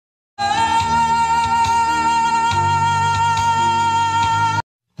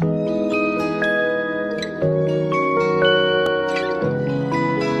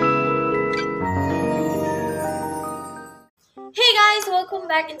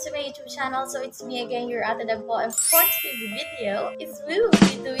into my YouTube channel. So it's me again, your Ate Dagpo, and for today's video is we will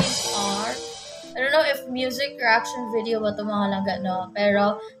be doing our, I don't know if music reaction video ba ito mga langga, no?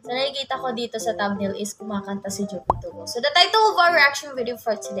 Pero sa nakikita ko dito sa thumbnail is kumakanta si JOEPE TUBO. So the title of our reaction video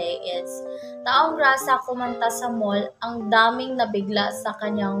for today is Taong Grasa kumanta sa mall, ang daming nabigla sa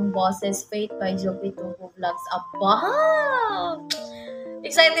kanyang Boses Fate by JOEPE TUBO Vlogs. Aba!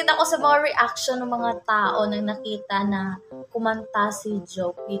 Excited ako sa mga reaction ng mga tao nang nakita na kumanta si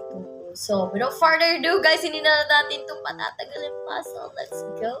JOEPE TUBO. So, without further ado, guys, hindi na natin ito patatagalin pa. So, let's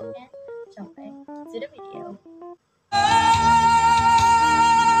go and jump into the video.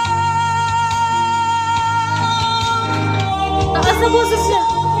 Takas na boses niya!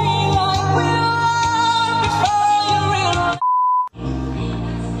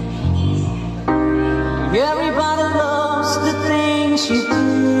 Everybody loves the things you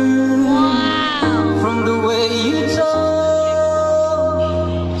do. Wow. From the way you talk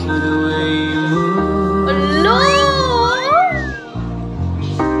to the way you move. Hello!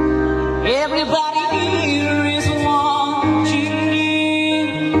 Everybody here is watching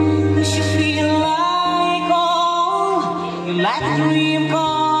you. You feel like all you like a dream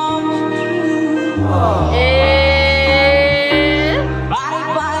come true. Body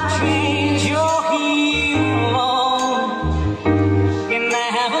by dreams you're here alone. Can I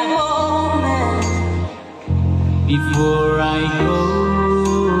have a moment before I go?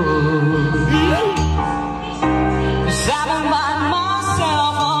 'Cause I've been by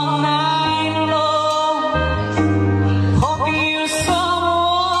myself all night long, hoping you're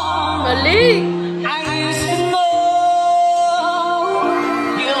someone Mali! I used to know.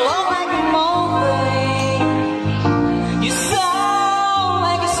 You look like a moment, you sound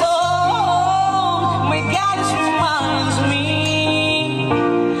like a song. My God, this reminds me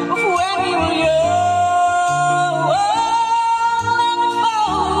of when we were young. Like a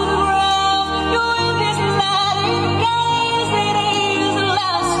photograph, doing this night in guys that is the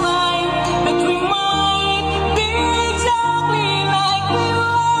last night that we might be exactly like we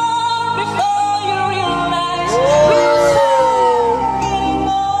were before you realize we're so getting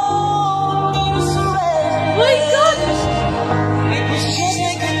old. It was so rare. My God! It was just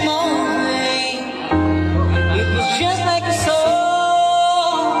like a moment. It was just like a song.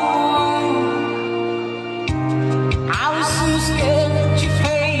 I was so scared to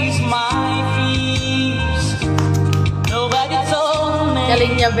face my fears. Nobody told me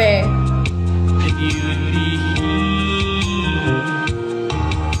Galing niya, be. that you'd be here.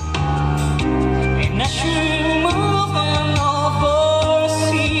 And I should move them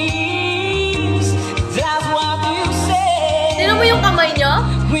overseas. That's what you said. Sino mo yung kamay niyo?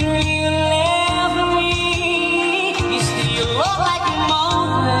 When you left me, you still look like a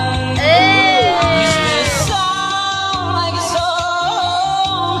moment. You still sound like a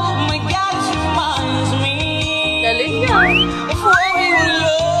song. My God, it reminds me Galing niya. of when we were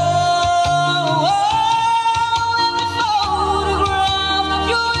young.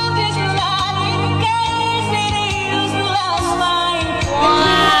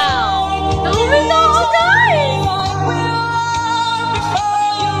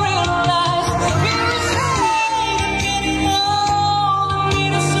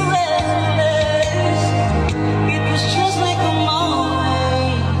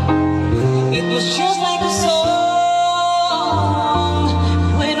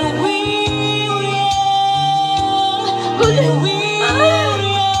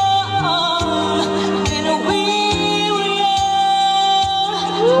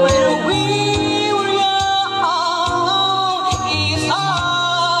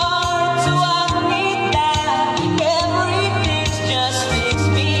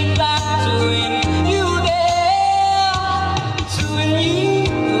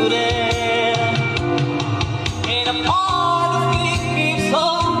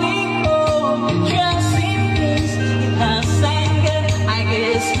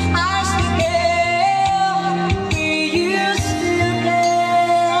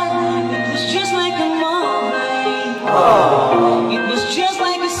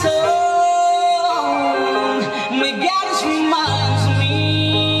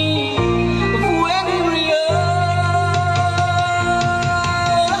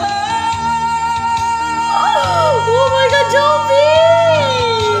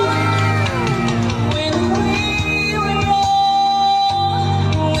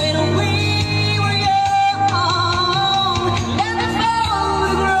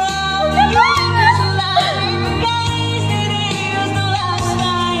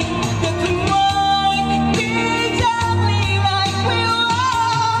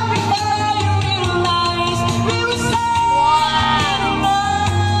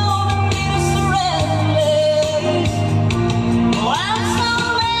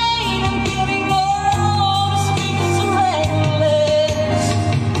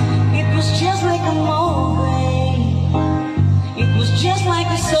 like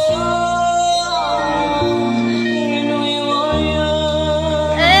a song when we were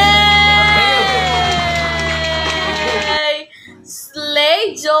young. Hey!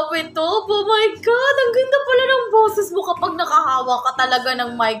 Slay, JOEPE TUBO. Oh my God, ang ganda pala ng boses mo kapag nakahawa ka talaga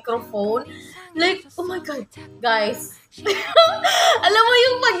ng microphone. Like, oh my God, guys. Alam mo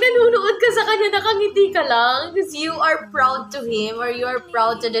yung pag nanunood ka sa kanya, nakangiti ka lang because you are proud to him or you are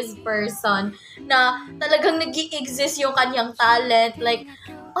proud to this person na talagang nag-i-exist yung kanyang talent. Like,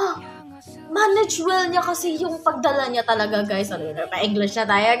 manage well niya kasi yung pagdala niya talaga, guys. Ano yun? Pa-English na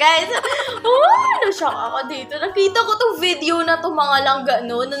tayo, guys. Oh, na-shock ako dito. Nakita ko tong video na to mga langga,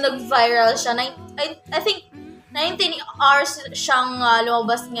 no, na nag-viral siya. I think 19 hours siyang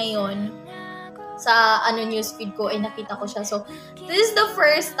lumabas ngayon sa newsfeed ko, ay nakita ko siya. So, this is the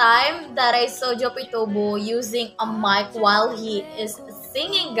first time that I saw JOEPE TUBO using a mic while he is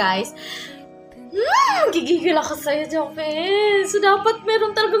singing, guys. Gigigil ako sa'yo, JOEPE. So, dapat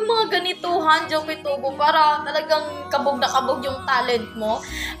meron talagang mga ganituhan, JOEPE TUBO, para talagang kabog na kabog yung talent mo.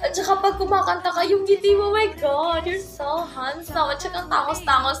 At saka pag kumakanta ka, yung ngiti mo, oh my God, you're so handsome. At saka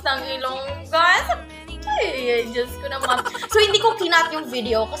tangos-tangos ng ilong, guys. Ay, Diyos ko naman. So, hindi ko kinat yung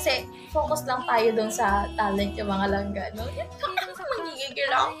video kasi focus lang tayo dun sa talent yung mga langga, no? Magigigil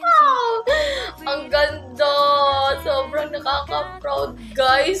ako. Ang ganda. Sobrang nakaka-proud,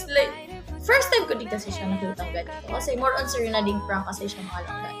 guys. Like, first time ko din kasi siya nakita ng ganito. Kasi more on serenading prank kasi siya mga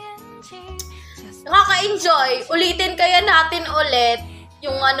langga. Nakaka-enjoy. Ulitin kaya natin ulit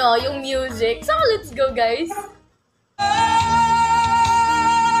yung yung music. So, let's go, guys.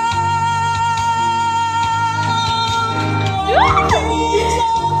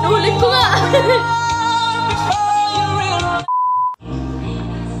 Nulit ko nga.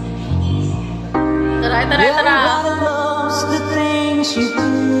 Tara. The things you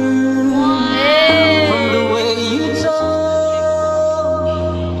do, from the way you talk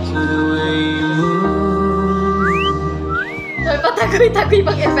to the way you move. Sabi pa, tagoy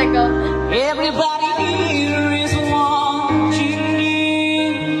pag-effect ko. Everybody here is watching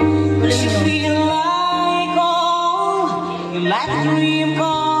you. You feel like like a dream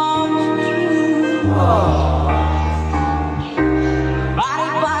come true. Body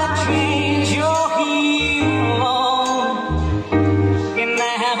change your hero. Can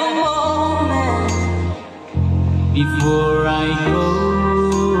I have a moment before I go?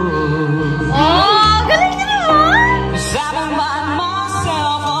 Oh, galing niya naman! 'Cause I've been by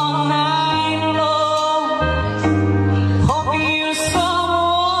myself all night long, hoping you're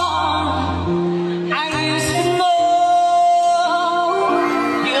someone I used to know.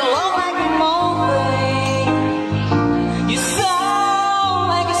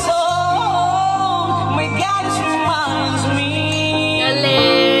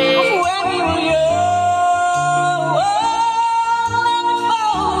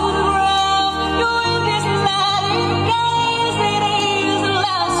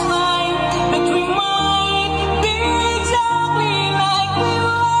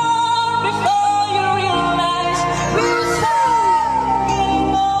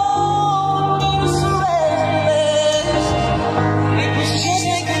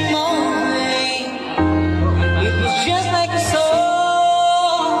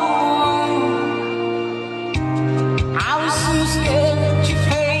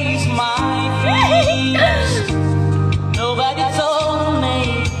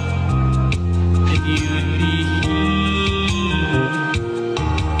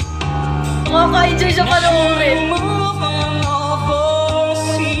 Nakaka-enjoy siya panoorin.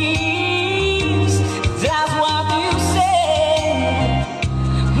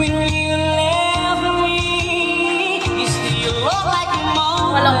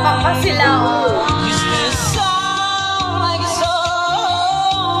 Malakpak pa sila, oh.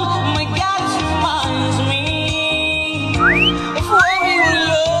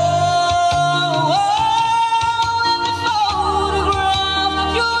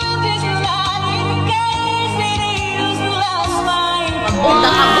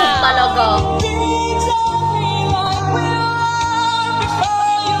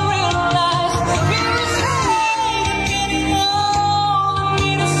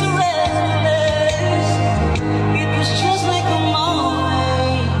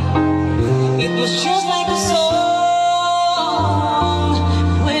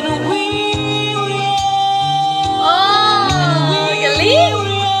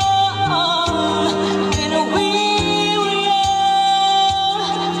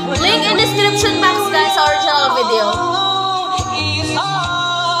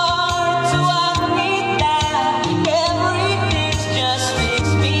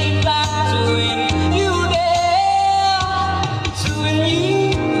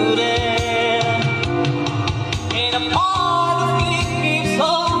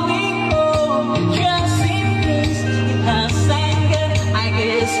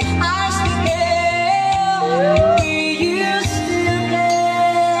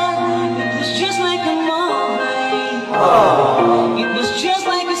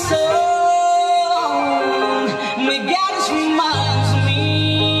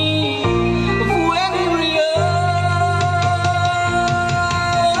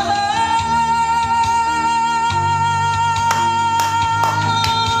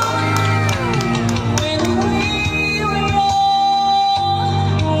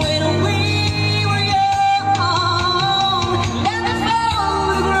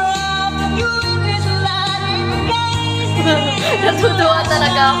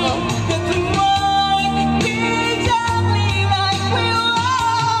 talaga ako.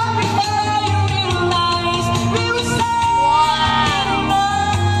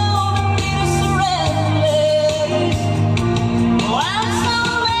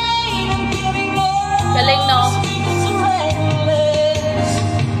 Galing, no?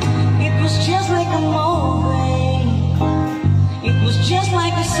 It was just like a moment. It was just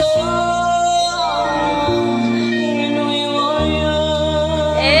like a song.